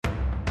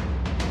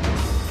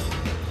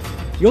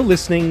You're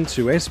listening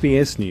to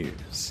SBS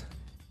News.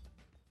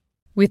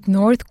 With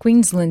North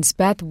Queensland's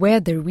bad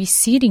weather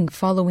receding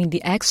following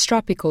the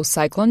ex-tropical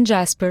cyclone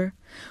Jasper,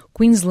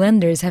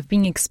 Queenslanders have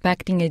been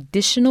expecting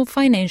additional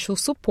financial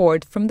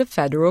support from the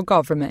federal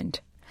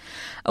government.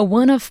 A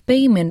one-off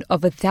payment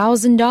of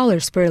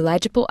 $1,000 per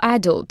eligible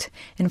adult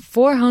and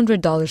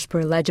 $400 per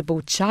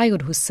eligible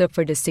child who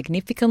suffered a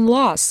significant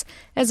loss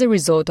as a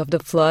result of the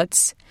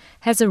floods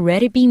has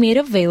already been made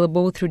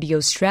available through the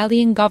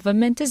Australian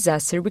Government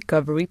Disaster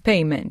Recovery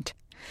Payment.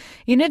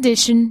 In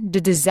addition,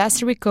 the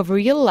Disaster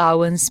Recovery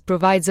Allowance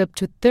provides up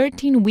to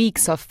 13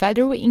 weeks of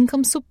federal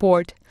income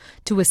support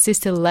to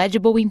assist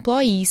eligible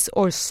employees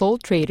or sole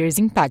traders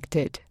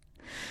impacted.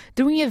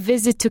 During a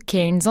visit to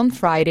Cairns on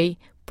Friday,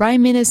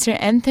 Prime Minister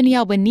Anthony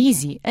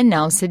Albanese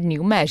announced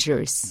new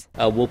measures.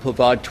 We'll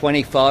provide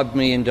 $25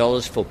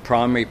 million for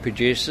primary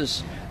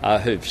producers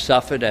who've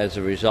suffered as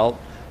a result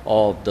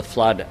of the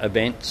flood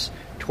events,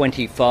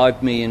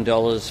 $25 million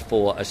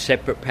for a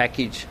separate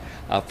package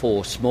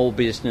for small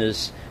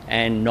business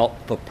and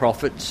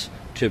not-for-profits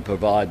to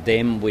provide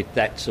them with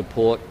that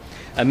support.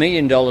 $1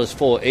 million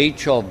for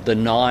each of the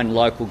 9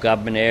 local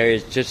government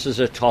areas just as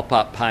a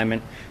top-up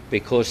payment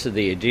because of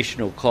the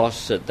additional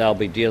costs that they'll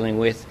be dealing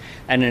with,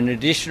 and an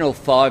additional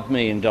 $5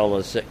 million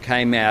that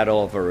came out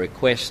of a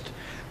request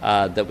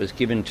that was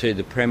given to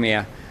the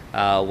Premier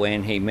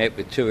when he met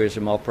with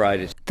tourism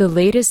operators. The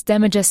latest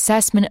damage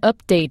assessment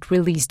update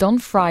released on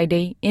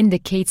Friday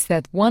indicates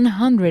that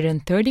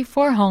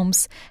 134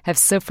 homes have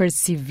suffered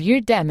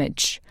severe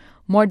damage,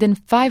 more than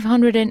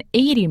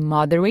 580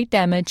 moderate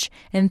damage,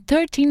 and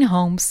 13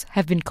 homes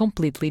have been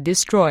completely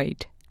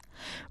destroyed.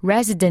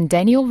 Resident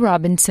Daniel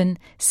Robinson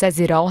says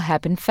it all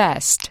happened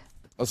fast.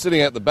 I was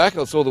sitting out the back,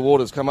 I saw the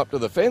waters come up to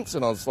the fence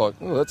and I was like,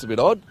 oh, that's a bit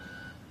odd.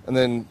 And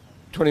then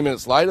 20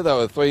 minutes later they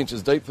were 3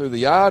 inches deep through the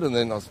yard, and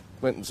then I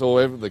went and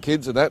saw the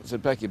kids and that and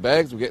said, pack your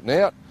bags, we're getting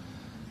out.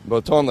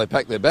 By the time they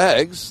packed their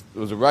bags,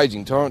 there was a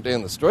raging torrent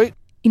down the street.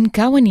 In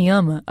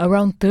Kawaniama,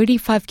 around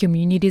 35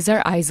 communities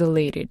are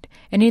isolated,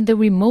 and in the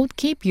remote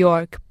Cape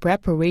York,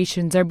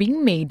 preparations are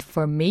being made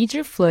for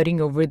major flooding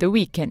over the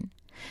weekend.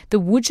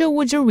 The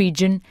Wujja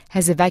region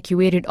has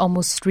evacuated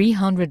almost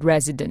 300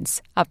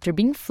 residents after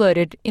being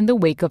flooded in the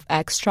wake of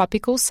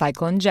ex-tropical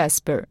cyclone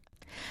Jasper.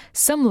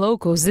 Some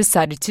locals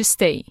decided to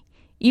stay,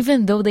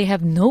 even though they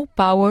have no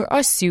power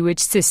or sewage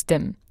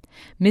system.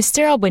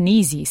 Mr.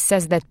 Albanese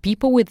says that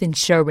people with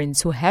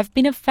insurance who have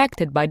been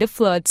affected by the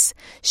floods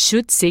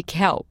should seek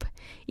help,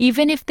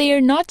 even if they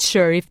are not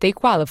sure if they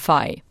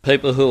qualify.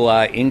 People who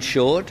are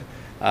insured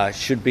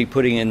should be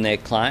putting in their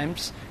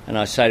claims, and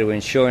I say to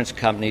insurance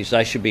companies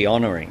they should be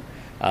honouring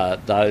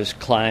those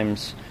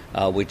claims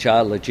which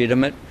are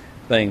legitimate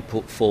being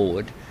put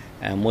forward,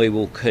 and we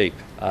will keep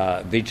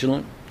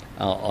vigilant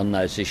on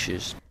those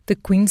issues. The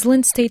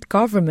Queensland state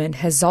government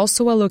has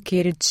also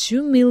allocated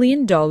 $2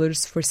 million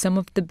for some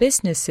of the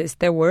businesses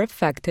that were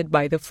affected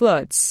by the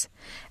floods,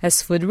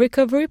 as food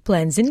recovery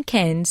plans in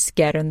Cairns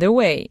get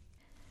underway.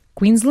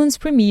 Queensland's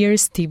Premier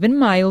Stephen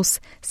Miles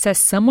says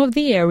some of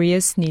the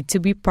areas need to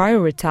be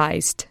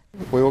prioritised.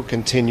 We will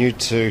continue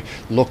to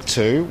look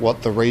to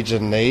what the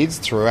region needs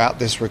throughout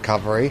this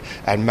recovery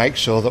and make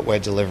sure that we're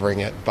delivering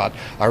it. But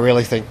I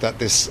really think that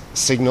this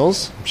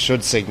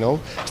should signal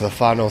to the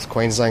far north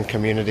Queensland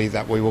community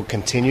that we will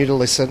continue to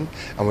listen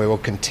and we will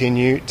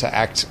continue to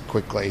act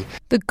quickly.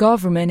 The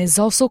government is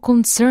also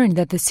concerned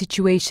that the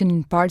situation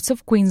in parts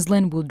of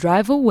Queensland will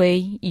drive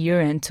away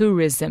year-end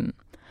tourism.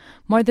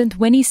 More than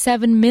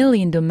 27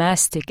 million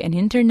domestic and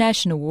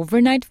international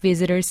overnight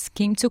visitors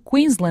came to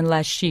Queensland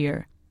last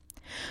year.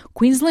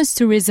 Queensland's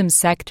tourism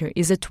sector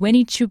is a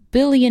 $22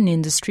 billion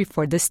industry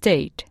for the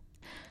state.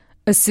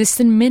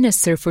 Assistant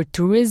Minister for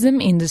Tourism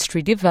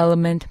Industry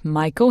Development,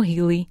 Michael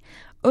Healy,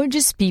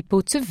 urges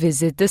people to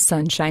visit the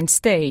Sunshine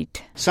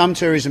State. Some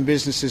tourism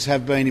businesses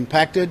have been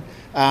impacted,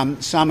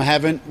 some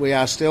haven't. We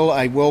are still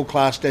a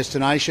world-class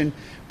destination.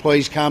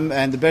 Please come,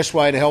 and the best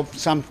way to help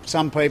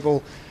some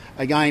people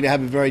are going to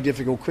have a very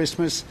difficult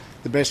Christmas.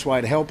 The best way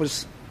to help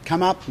us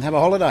come up and have a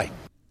holiday.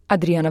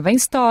 Adriana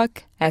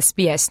Weinstock,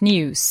 SBS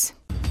News.